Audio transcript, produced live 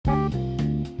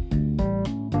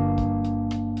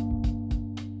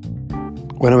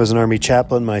When I was an Army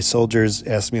chaplain, my soldiers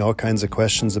asked me all kinds of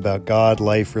questions about God,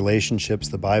 life, relationships,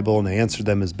 the Bible, and I answered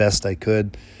them as best I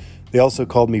could. They also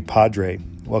called me Padre.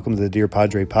 Welcome to the Dear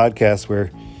Padre podcast, where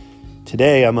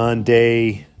today I'm on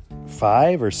day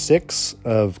 5 or 6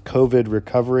 of COVID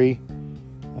recovery.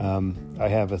 I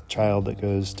have a child that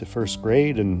goes to first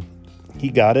grade, and he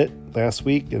got it last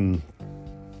week, and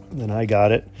then I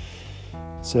got it.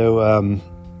 So,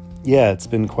 it's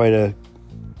been quite a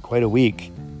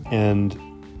week, and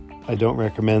I don't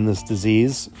recommend this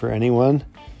disease for anyone.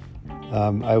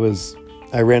 I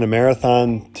ran a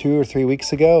marathon 2 or 3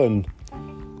 weeks ago and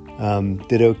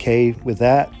did okay with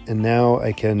that. And now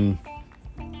I get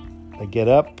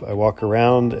up, I walk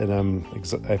around, and I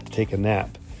have to take a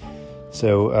nap.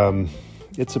 So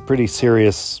it's a pretty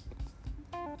serious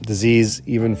disease,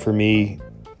 even for me,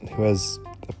 who has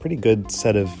a pretty good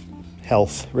set of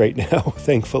health right now,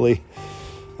 thankfully.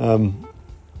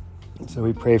 So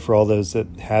we pray for all those that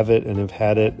have it and have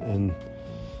had it, and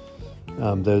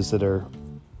those that are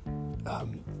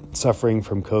suffering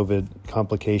from COVID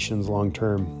complications long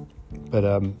term. But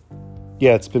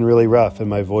it's been really rough, and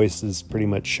my voice is pretty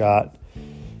much shot.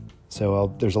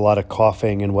 So there's a lot of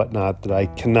coughing and whatnot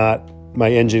that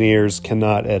my engineers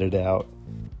cannot edit out.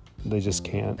 They just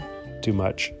can't too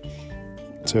much.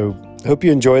 So I hope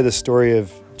you enjoy the story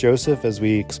of Joseph as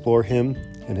we explore him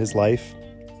and his life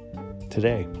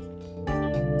today.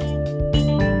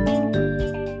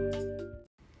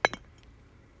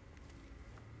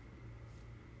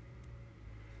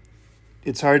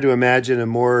 It's hard to imagine a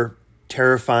more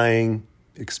terrifying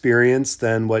experience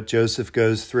than what Joseph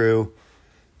goes through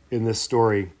in this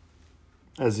story.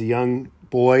 As a young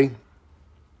boy,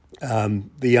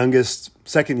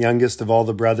 second youngest of all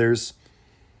the brothers,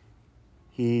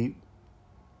 he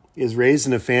is raised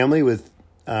in a family with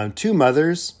 2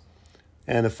 mothers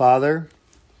and a father.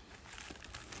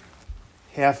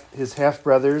 His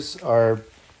half-brothers are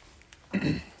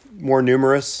more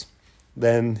numerous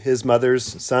than his mother's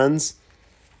sons.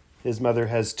 His mother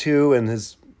has 2, and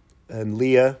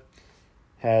Leah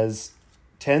has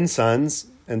 10 sons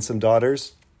and some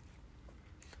daughters,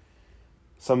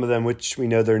 some of them which we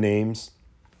know their names.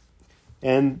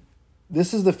 And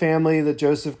this is the family that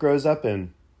Joseph grows up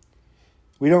in.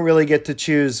 We don't really get to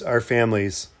choose our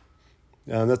families.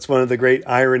 That's one of the great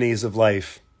ironies of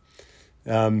life,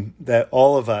 that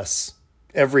all of us,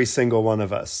 every single one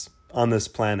of us on this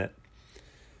planet,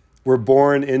 were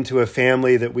born into a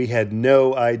family that we had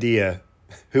no idea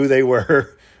who they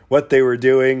were, what they were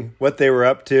doing, what they were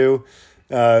up to,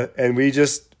 and we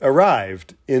just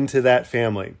arrived into that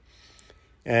family.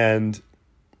 And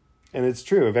it's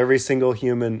true of every single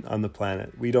human on the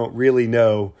planet. We don't really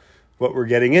know what we're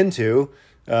getting into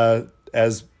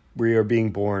as we are being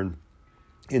born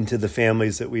into the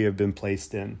families that we have been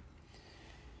placed in.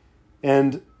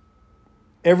 And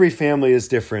every family is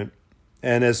different.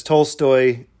 And as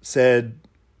Tolstoy said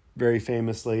very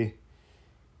famously,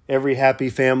 every happy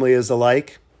family is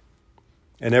alike,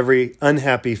 and every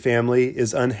unhappy family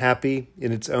is unhappy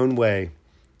in its own way.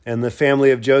 And the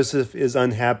family of Joseph is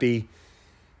unhappy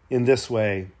in this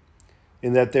way,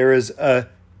 in that there is a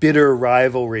bitter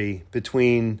rivalry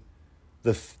between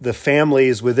the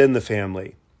families within the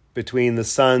family, between the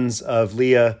sons of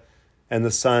Leah and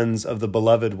the sons of the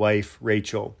beloved wife,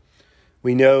 Rachel.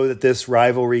 We know that this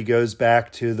rivalry goes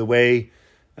back to the way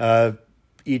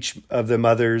each of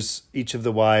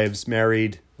the wives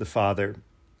married the father.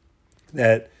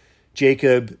 That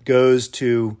Jacob goes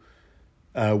to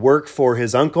work for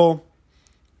his uncle,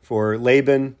 for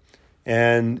Laban,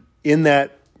 and in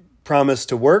that promise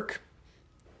to work,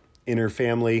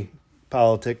 inter-family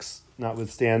politics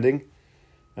notwithstanding,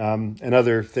 and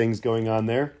other things going on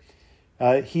there,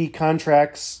 he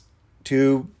contracts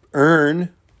to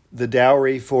earn the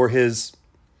dowry for his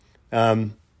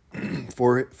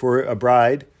for a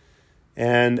bride,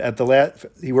 and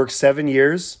he works 7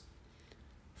 years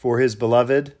for his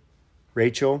beloved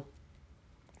Rachel,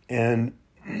 and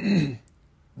the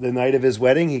night of his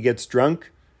wedding he gets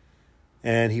drunk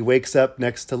and he wakes up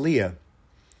next to Leah.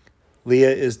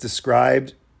 Leah is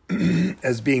described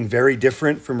as being very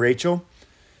different from Rachel,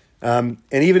 and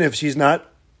even if she's not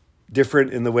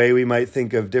different in the way we might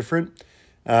think of different,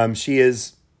 she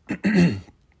is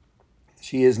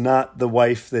not the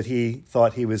wife that he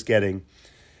thought he was getting.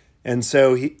 And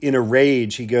so in a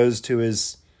rage, he goes to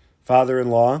his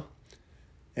father-in-law,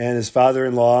 and his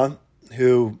father-in-law,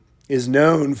 who is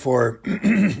known for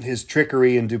his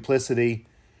trickery and duplicity,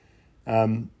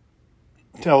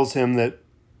 tells him that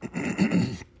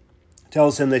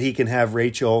he can have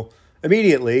Rachel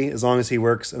immediately as long as he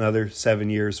works another 7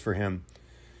 years for him.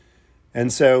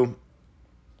 And so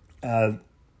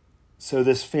So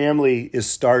this family is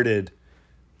started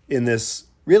in this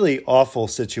really awful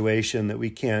situation that we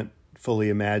can't fully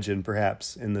imagine,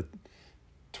 perhaps, in the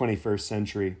 21st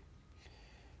century.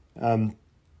 And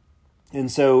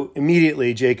so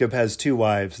immediately Jacob has two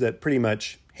wives that pretty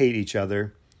much hate each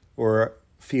other or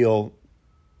feel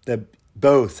that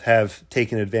both have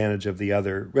taken advantage of the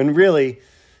other, when really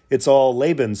it's all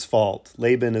Laban's fault.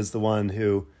 Laban is the one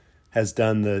who has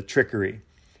done the trickery.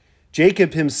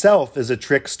 Jacob himself is a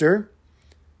trickster.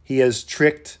 He has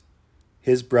tricked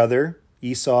his brother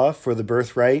Esau for the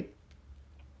birthright.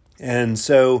 And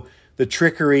so the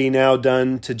trickery now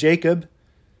done to Jacob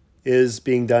is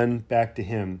being done back to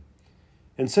him.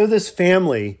 And so this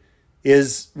family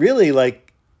is really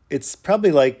like, it's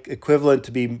probably like equivalent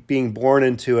to being born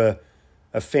into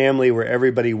a family where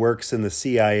everybody works in the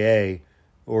CIA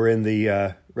or in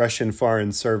the Russian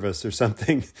Foreign Service or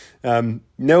something.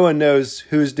 No one knows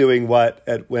who's doing what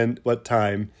at what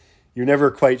time. You're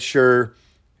never quite sure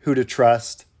who to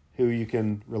trust, who you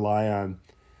can rely on.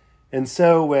 And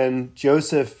so when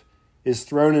Joseph is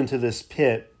thrown into this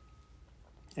pit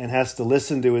and has to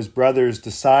listen to his brothers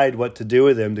decide what to do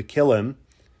with him, to kill him,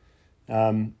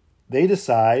 they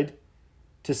decide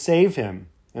to save him.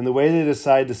 And the way they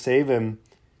decide to save him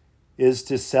is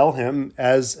to sell him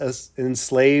as an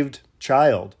enslaved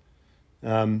child,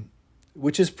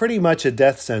 which is pretty much a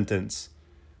death sentence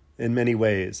in many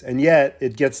ways. And yet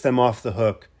it gets them off the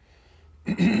hook.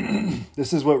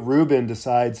 This is what Reuben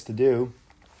decides to do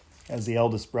as the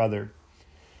eldest brother.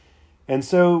 And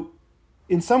so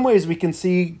in some ways we can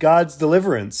see God's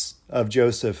deliverance of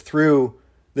Joseph through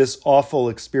this awful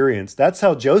experience. That's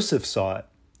how Joseph saw it.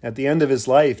 At the end of his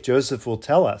life, Joseph will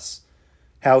tell us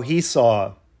how he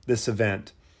saw this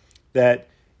event, that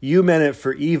you meant it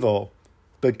for evil,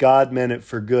 but God meant it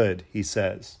for good, he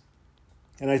says.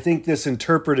 And I think this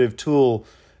interpretive tool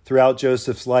throughout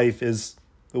Joseph's life is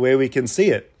the way we can see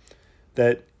it,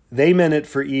 that they meant it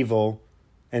for evil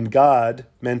and God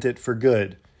meant it for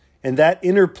good. And that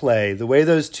interplay, the way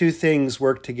those two things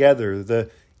work together,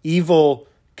 the evil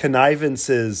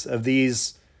connivances of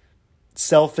these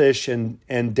selfish and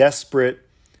desperate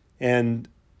and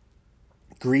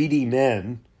greedy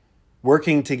men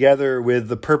working together with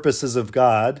the purposes of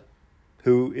God,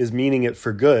 who is meaning it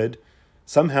for good,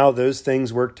 somehow those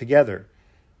things work together.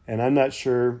 And I'm not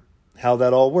sure how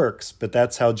that all works, but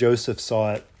that's how Joseph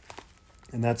saw it,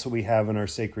 and that's what we have in our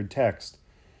sacred text.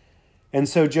 And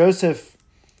so Joseph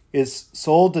is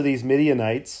sold to these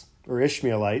Midianites, or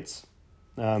Ishmaelites.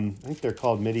 I think they're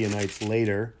called Midianites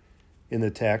later in the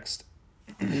text,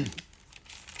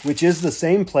 which is the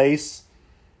same place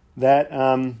that,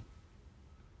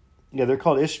 they're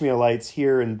called Ishmaelites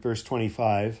here in verse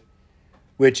 25,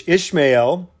 which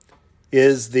Ishmael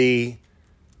is the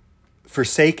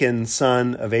forsaken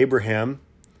son of Abraham.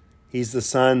 He's the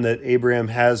son that Abraham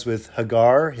has with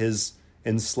Hagar, his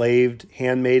enslaved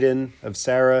handmaiden of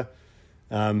Sarah.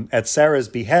 At Sarah's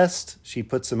behest, she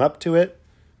puts him up to it,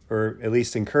 or at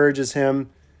least encourages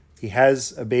him. He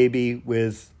has a baby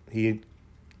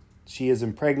she is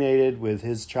impregnated with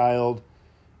his child,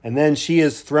 and then she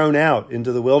is thrown out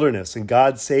into the wilderness, and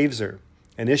God saves her.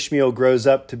 And Ishmael grows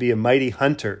up to be a mighty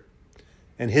hunter.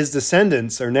 And his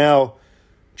descendants are now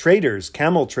traders,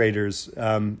 camel traders,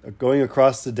 going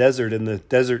across the desert in the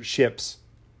desert ships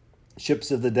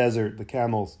of the desert, the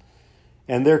camels.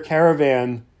 And their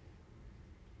caravan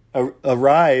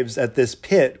arrives at this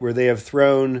pit where they have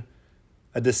thrown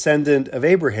a descendant of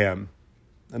Abraham,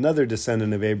 another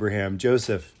descendant of Abraham,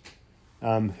 Joseph,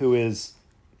 who is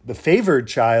the favored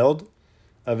child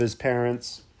of his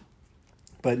parents,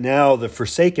 but now the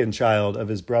forsaken child of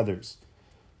his brothers.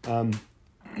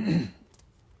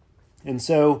 And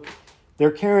so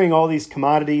they're carrying all these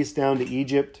commodities down to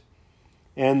Egypt,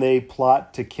 and they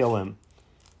plot to kill him.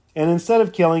 And instead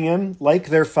of killing him, like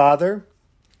their father,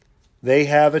 they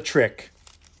have a trick.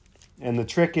 And the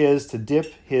trick is to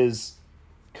dip his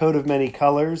coat of many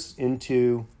colors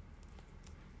into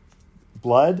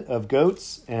blood of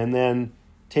goats and then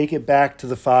take it back to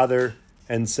the father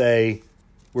and say,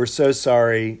 "We're so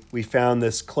sorry. We found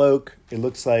this cloak. It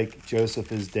looks like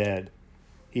Joseph is dead.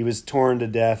 He was torn to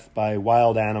death by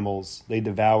wild animals. They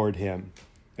devoured him,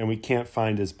 and we can't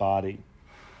find his body."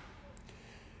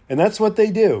 And that's what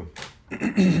they do.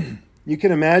 You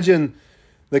can imagine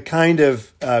the kind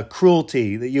of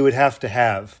cruelty that you would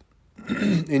have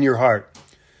in your heart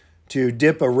to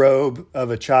dip a robe of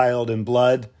a child in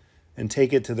blood and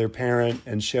take it to their parent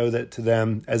and show that to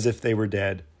them as if they were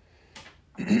dead,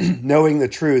 knowing the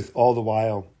truth all the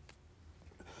while.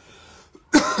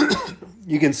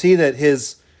 You can see that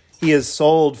he is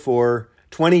sold for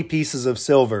 20 pieces of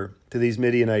silver to these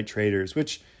Midianite traders,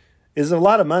 which is a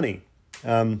lot of money.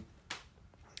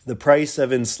 The price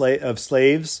of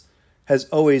slaves has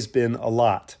always been a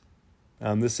lot.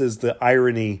 This is the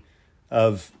irony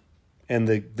of and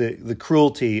the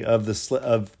cruelty of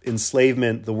of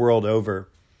enslavement the world over,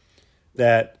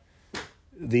 that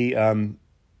the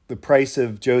price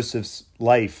of Joseph's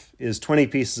life is 20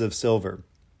 pieces of silver.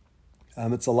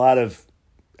 It's a lot of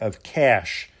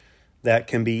cash that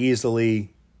can be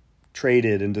easily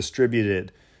traded and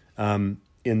distributed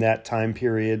in that time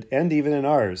period and even in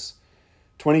ours.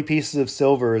 20 pieces of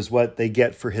silver is what they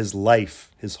get for his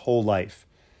life, his whole life.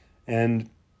 And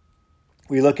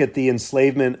we look at the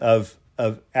enslavement of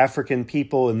African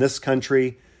people in this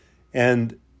country,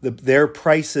 and their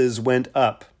prices went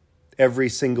up every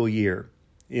single year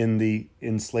in the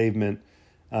enslavement,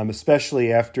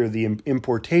 especially after the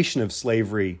importation of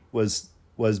slavery was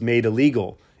made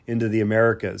illegal into the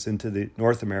Americas, into the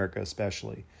North America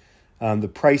especially. The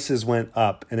prices went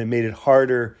up, and it made it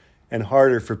harder and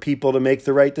harder for people to make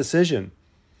the right decision,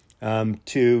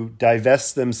 to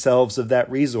divest themselves of that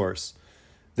resource.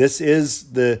 This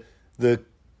is the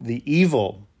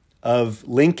evil of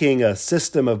linking a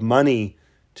system of money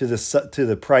to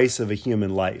the price of a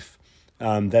human life.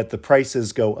 That the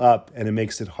prices go up, and it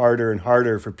makes it harder and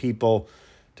harder for people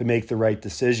to make the right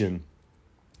decision.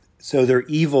 So their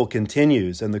evil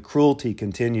continues and the cruelty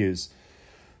continues.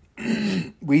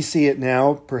 We see it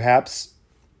now, perhaps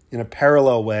in a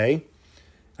parallel way,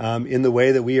 in the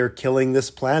way that we are killing this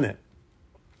planet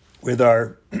with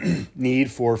our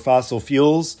need for fossil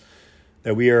fuels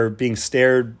that we are being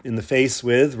stared in the face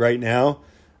with right now,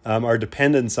 our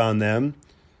dependence on them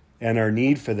and our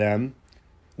need for them,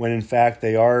 when in fact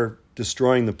they are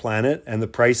destroying the planet, and the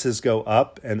prices go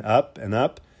up and up and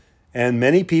up. And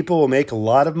many people will make a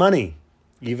lot of money,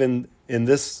 even in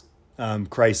this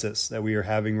crisis that we are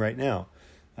having right now.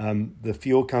 The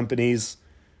fuel companies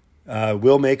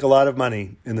will make a lot of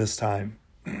money in this time.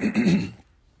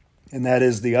 And that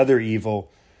is the other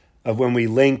evil of when we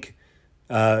link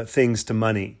things to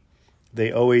money.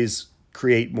 They always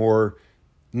create more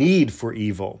need for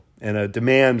evil and a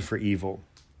demand for evil.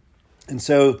 And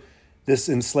so this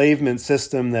enslavement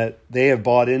system that they have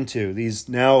bought into,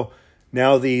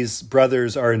 now these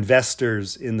brothers are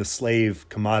investors in the slave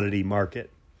commodity market.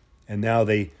 And now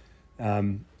they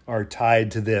are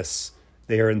tied to this.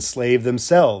 They are enslaved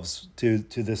themselves to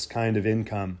this kind of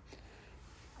income.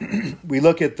 We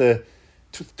look at the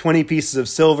 20 pieces of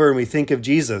silver and we think of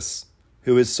Jesus,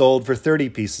 who is sold for 30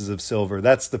 pieces of silver.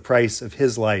 That's the price of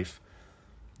his life.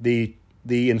 The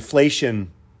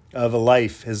inflation of a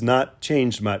life has not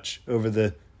changed much over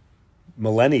the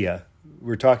millennia.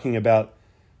 We're talking about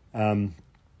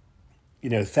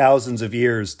thousands of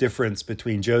years difference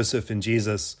between Joseph and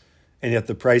Jesus, and yet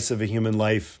the price of a human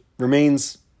life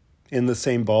remains in the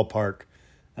same ballpark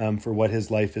for what his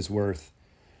life is worth.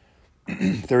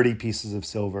 30 pieces of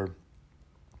silver.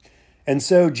 And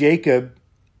so Jacob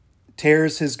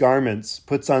tears his garments,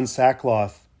 puts on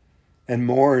sackcloth, and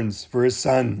mourns for his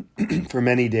son for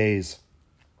many days.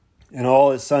 And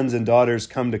all his sons and daughters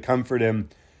come to comfort him,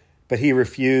 but he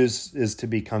refuses to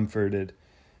be comforted.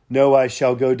 No, I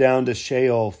shall go down to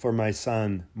Sheol for my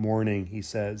son, mourning, he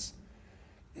says.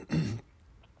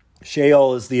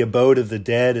 Sheol is the abode of the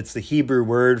dead. It's the Hebrew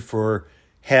word for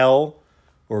hell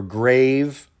or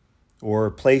grave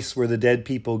or place where the dead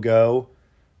people go.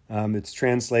 It's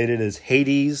translated as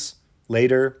Hades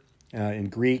later in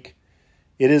Greek.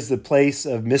 It is the place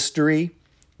of mystery,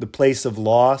 the place of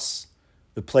loss,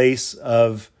 the place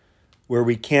of where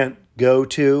we can't go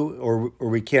to or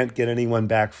we can't get anyone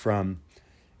back from.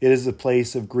 It is a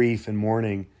place of grief and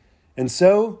mourning. And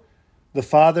so the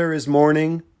father is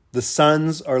mourning, the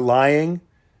sons are lying,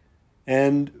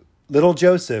 and little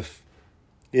Joseph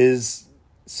is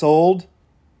sold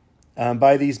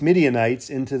by these Midianites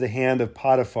into the hand of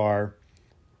Potiphar,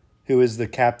 who is the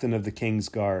captain of the king's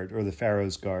guard or the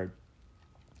Pharaoh's guard.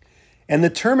 And the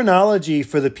terminology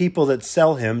for the people that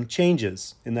sell him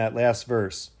changes in that last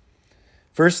verse.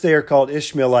 First, they are called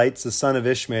Ishmaelites, the son of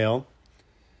Ishmael,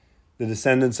 the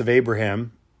descendants of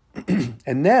Abraham.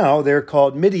 And now they're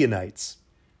called Midianites.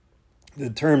 The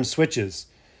term switches.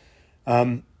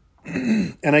 And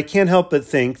I can't help but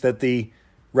think that the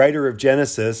writer of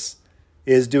Genesis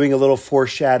is doing a little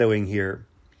foreshadowing here.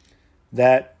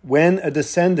 That when a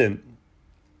descendant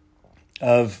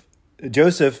of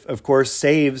Joseph, of course,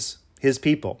 saves his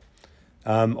people,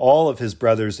 all of his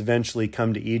brothers eventually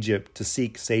come to Egypt to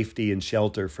seek safety and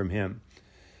shelter from him.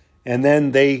 And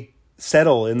then they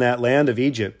settle in that land of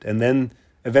Egypt, and then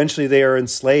eventually they are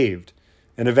enslaved.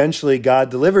 And eventually God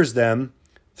delivers them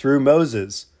through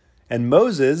Moses. And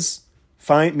Moses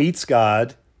meets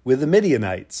God with the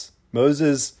Midianites.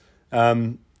 Moses,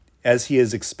 as he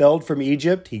is expelled from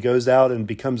Egypt, he goes out and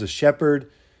becomes a shepherd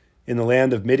in the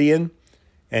land of Midian,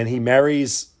 and he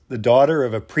marries the daughter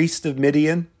of a priest of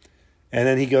Midian, and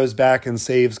then he goes back and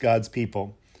saves God's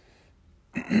people.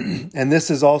 And this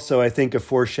is also, I think, a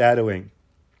foreshadowing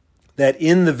that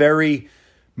in the very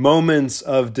moments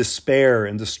of despair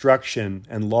and destruction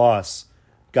and loss,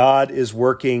 God is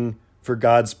working for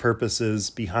God's purposes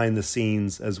behind the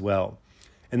scenes as well.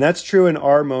 And that's true in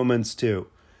our moments too.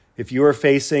 If you are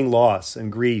facing loss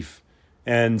and grief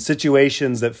and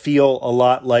situations that feel a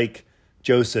lot like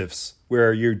Joseph's,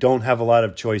 where you don't have a lot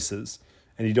of choices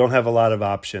and you don't have a lot of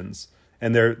options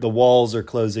and the walls are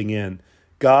closing in,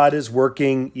 God is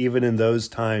working even in those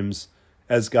times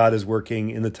as God is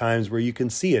working in the times where you can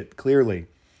see it clearly.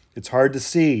 It's hard to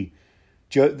see.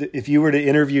 If you were to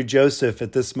interview Joseph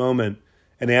at this moment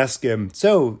and ask him,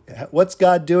 so what's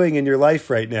God doing in your life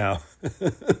right now?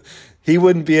 He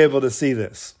wouldn't be able to see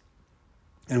this.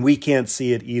 And we can't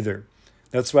see it either.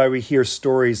 That's why we hear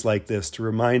stories like this to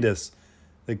remind us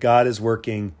that God is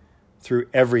working through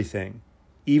everything,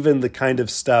 even the kind of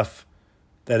stuff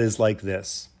that is like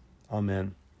this.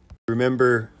 Amen.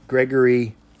 Remember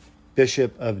Gregory,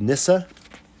 Bishop of Nyssa?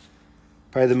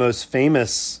 Probably the most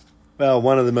famous,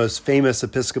 one of the most famous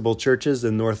Episcopal churches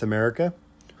in North America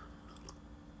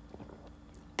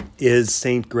is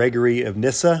St. Gregory of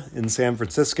Nyssa in San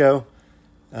Francisco.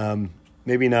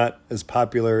 Maybe not as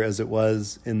popular as it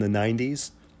was in the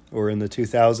 90s or in the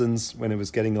 2000s when it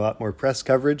was getting a lot more press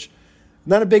coverage.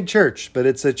 Not a big church, but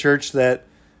it's a church that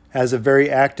has a very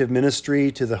active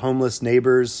ministry to the homeless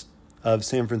neighbors of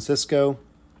San Francisco,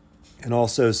 and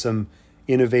also some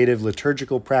innovative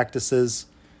liturgical practices.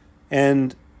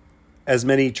 And as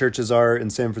many churches are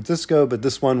in San Francisco, but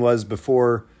this one was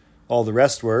before all the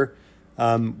rest were,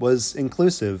 was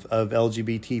inclusive of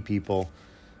LGBT people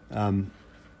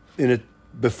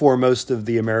before most of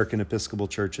the American Episcopal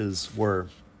churches were.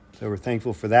 So we're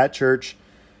thankful for that church.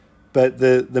 But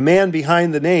the man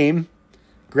behind the name,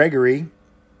 Gregory,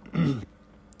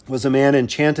 was a man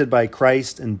enchanted by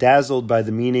Christ and dazzled by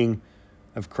the meaning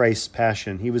of Christ's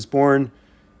passion. He was born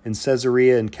in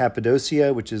Caesarea in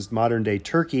Cappadocia, which is modern-day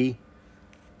Turkey,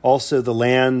 also the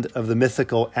land of the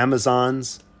mythical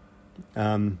Amazons.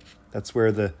 That's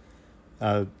where the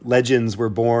legends were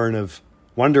born of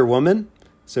Wonder Woman.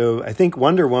 So I think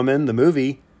Wonder Woman, the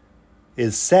movie,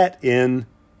 is set in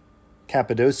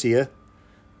Cappadocia.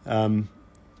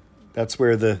 That's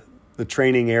where the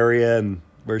training area and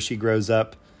where she grows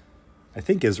up, I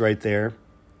think, is right there.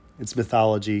 It's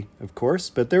mythology, of course,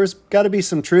 but there's got to be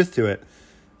some truth to it.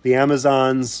 The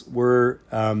Amazons were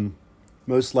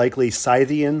most likely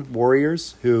Scythian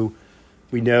warriors who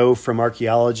we know from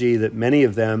archaeology that many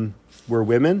of them were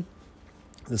women.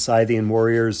 The Scythian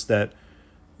warriors that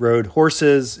rode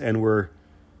horses and were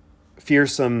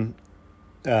fearsome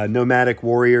nomadic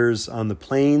warriors on the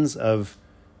plains of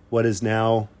what is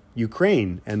now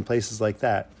Ukraine and places like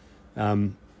that,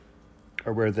 or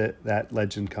where that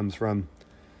legend comes from.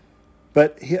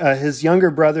 But his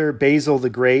younger brother, Basil the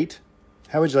Great,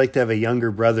 how would you like to have a younger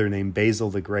brother named Basil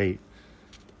the Great?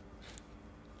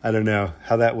 I don't know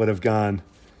how that would have gone.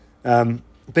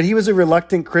 But he was a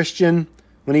reluctant Christian.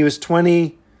 When he was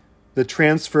 20, the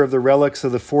transfer of the relics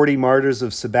of the 40 martyrs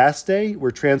of Sebaste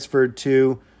were transferred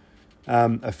to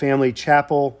a family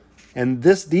chapel. And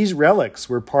these relics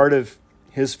were part of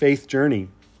his faith journey.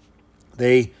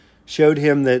 They showed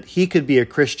him that he could be a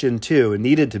Christian too, and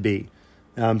needed to be,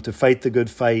 to fight the good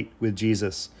fight with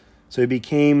Jesus. So he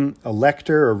became a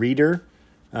lector, a reader,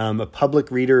 a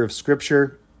public reader of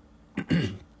Scripture.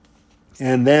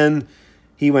 And then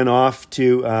he went off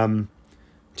to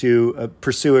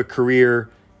pursue a career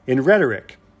in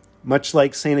rhetoric, much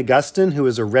like St. Augustine, who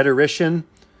was a rhetorician,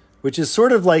 which is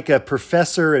sort of like a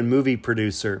professor and movie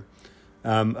producer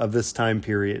of this time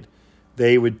period.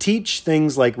 They would teach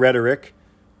things like rhetoric,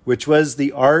 which was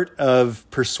the art of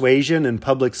persuasion and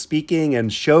public speaking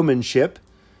and showmanship,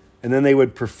 and then they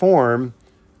would perform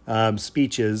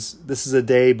speeches. This is a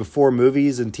day before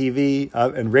movies and TV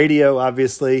and radio,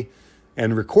 obviously,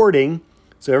 and recording,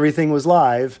 so everything was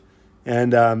live,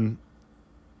 and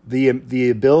the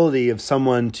ability of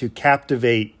someone to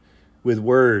captivate with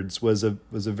words was a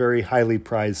very highly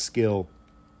prized skill,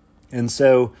 and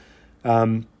so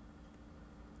that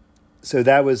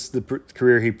was the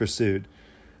career he pursued.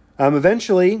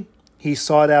 Eventually, he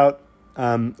sought out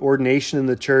ordination in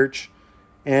the church,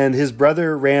 and his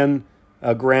brother ran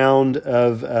aground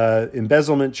of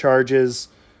embezzlement charges.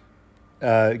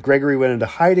 Gregory went into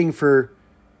hiding for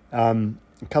a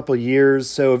couple of years,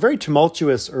 so a very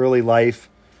tumultuous early life.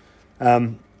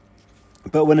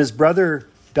 But when his brother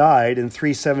died in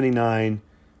 379,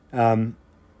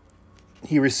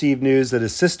 he received news that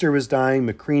his sister was dying,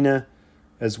 Macrina,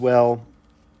 as well.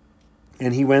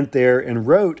 And he went there and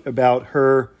wrote about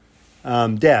her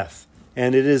death.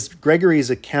 And it is Gregory's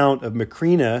account of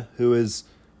Macrina, who is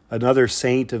another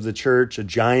saint of the church, a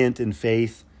giant in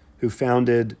faith, who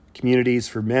founded communities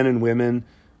for men and women,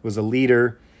 was a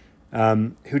leader,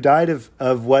 who died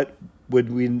of what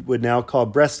we would now call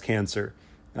breast cancer.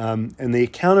 And the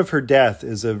account of her death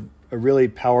is a really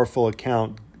powerful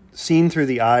account, seen through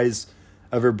the eyes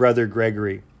of her brother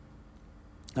Gregory.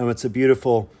 It's a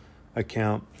beautiful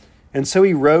account. And so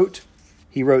he wrote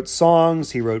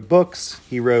songs, he wrote books,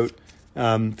 he wrote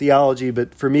theology,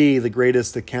 but for me, the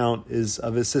greatest account is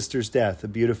of his sister's death, a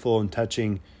beautiful and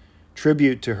touching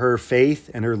tribute to her faith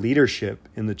and her leadership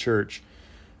in the church.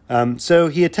 So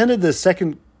he attended the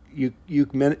Second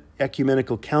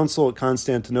Ecumenical Council at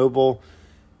Constantinople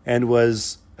and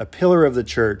was a pillar of the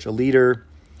church, a leader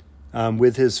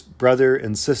with his brother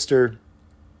and sister,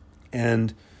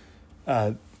 and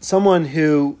someone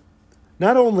who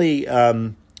not only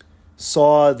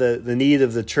saw the need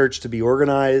of the church to be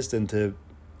organized and to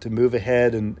move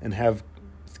ahead and have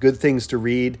good things to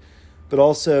read, but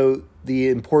also the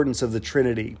importance of the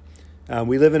Trinity.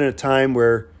 We live in a time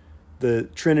where the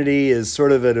Trinity is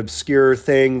sort of an obscure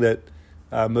thing that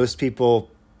most people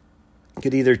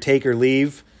could either take or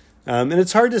leave. And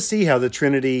it's hard to see how the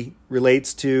Trinity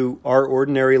relates to our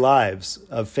ordinary lives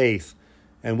of faith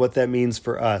and what that means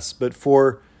for us. But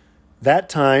for that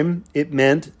time, it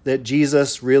meant that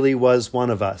Jesus really was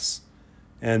one of us.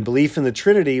 And belief in the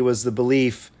Trinity was the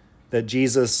belief that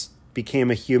Jesus became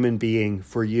a human being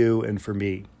for you and for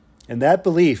me. And that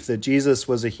belief that Jesus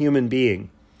was a human being,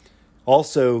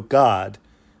 also God,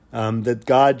 that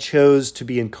God chose to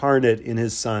be incarnate in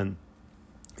his Son,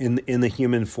 in the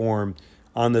human form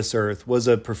on this earth, was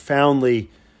a profoundly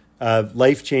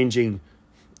life-changing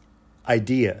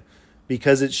idea,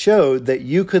 because it showed that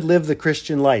you could live the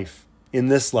Christian life in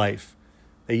this life,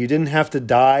 that you didn't have to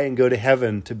die and go to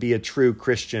heaven to be a true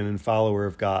Christian and follower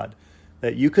of God,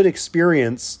 that you could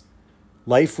experience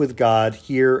life with God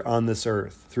here on this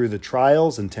earth through the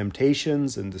trials and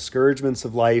temptations and discouragements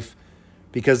of life,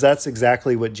 because that's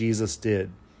exactly what Jesus did.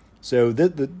 So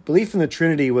the belief in the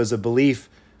Trinity was a belief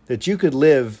that you could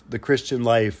live the Christian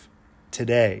life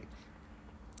today,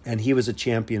 and he was a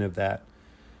champion of that.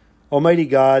 Almighty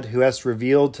God, who hast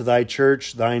revealed to thy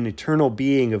church thine eternal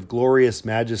being of glorious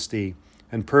majesty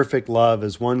and perfect love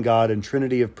as one God and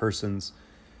Trinity of persons,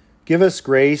 give us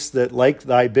grace that, like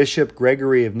thy Bishop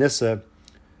Gregory of Nyssa,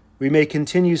 we may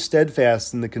continue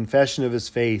steadfast in the confession of his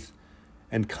faith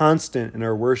and constant in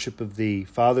our worship of thee,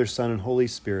 Father, Son, and Holy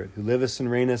Spirit, who livest and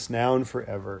reignest now and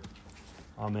forever.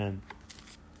 Amen.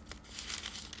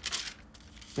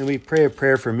 And we pray a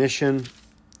prayer for mission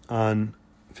on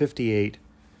 58.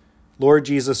 Lord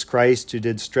Jesus Christ, who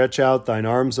did stretch out thine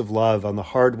arms of love on the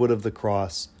hard wood of the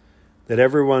cross, that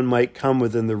everyone might come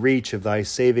within the reach of thy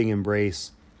saving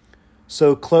embrace,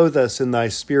 so clothe us in thy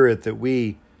Spirit that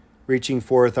we, reaching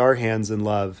forth our hands in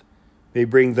love, may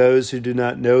bring those who do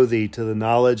not know thee to the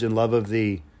knowledge and love of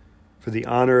thee, for the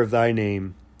honor of thy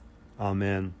name.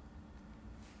 Amen.